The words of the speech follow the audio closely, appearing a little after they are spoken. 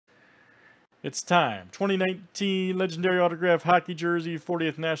It's time. 2019 Legendary Autograph Hockey Jersey,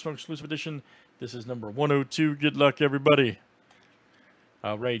 40th National Exclusive Edition. This is number 102. Good luck, everybody.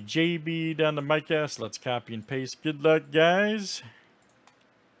 All right, JB down to Mike S. Let's copy and paste. Good luck, guys.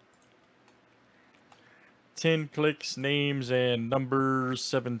 10 clicks, names, and numbers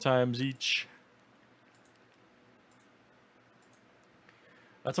 7 times each.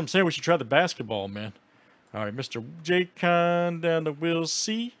 That's what I'm saying. We should try the basketball, man. All right, Mr. J. Con down to Will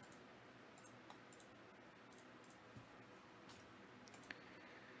C.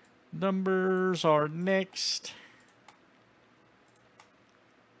 Numbers are next.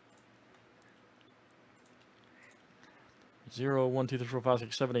 Zero, 1, 2, 3, 4, 5,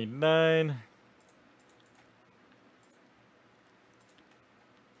 6, 7, 8, 9.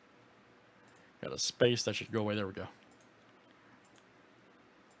 Got a space that should go away. There we go.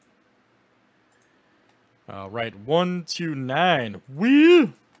 All right, 1 to 9.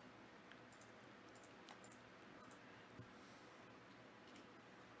 Woo!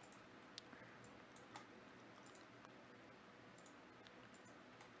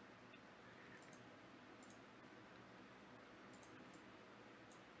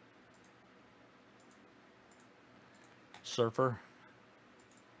 Surfer.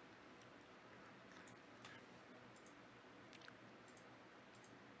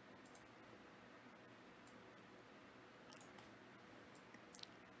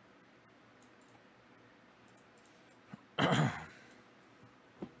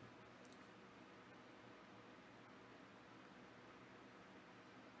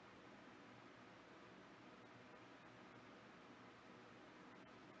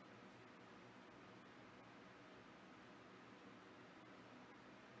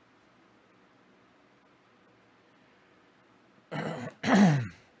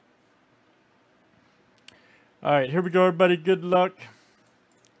 All right, here we go, everybody. Good luck.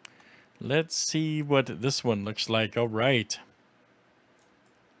 Let's see what this one looks like. All right.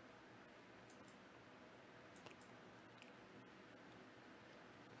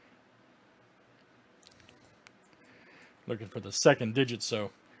 Looking for the second digit, so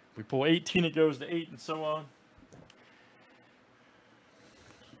if we pull 18, it goes to 8 and so on.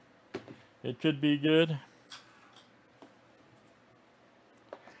 It could be good.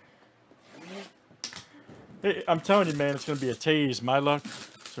 Hey, I'm telling you, man, it's going to be a tase. My luck,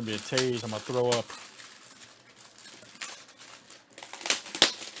 it's going to be a tase. I'm going to throw up.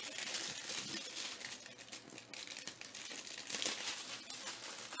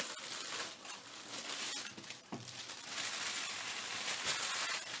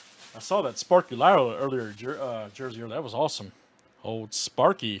 I saw that Sparky Lyle earlier, jersey. That was awesome. Old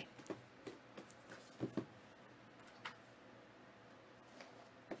Sparky.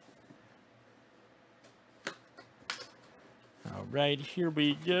 All right, here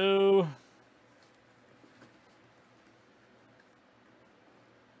we go.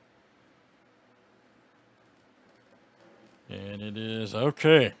 And it is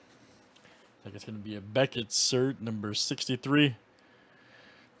okay. I think it's going to be a Beckett cert, number 63.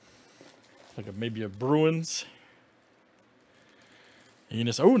 Like maybe a Bruins.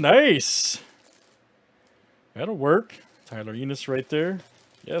 Enos. Oh, nice. That'll work. Tyler Enos right there.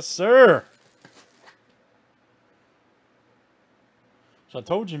 Yes, sir. So I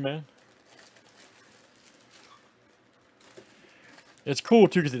told you, man. It's cool,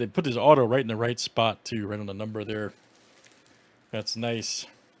 too, because they put this auto right in the right spot, too. Right on the number there. That's nice.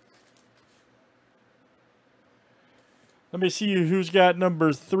 Let me see who's got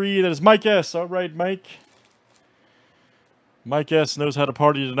number 3. That is Mike S. All right, Mike. Mike S. knows how to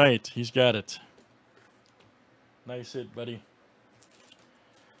party tonight. He's got it. Nice hit, buddy.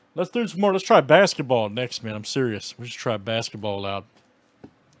 Let's do some more. Let's try basketball next, man. I'm serious. We should try basketball out.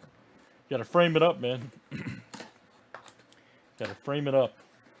 Got to frame it up, man. Got to frame it up.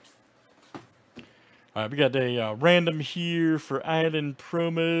 All right, we got a random here for Island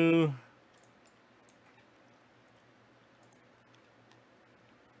promo.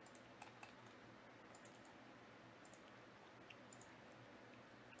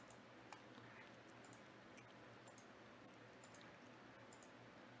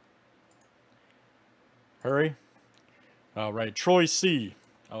 Hurry. All right, Troy C.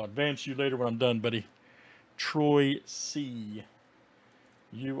 I'll advance you later when I'm done, buddy. Troy C.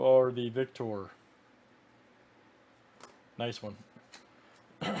 You are the victor. Nice one.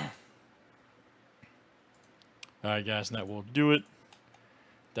 All right, guys, and that will do it.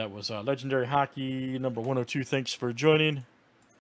 That was Legendary Hockey number 102. Thanks for joining.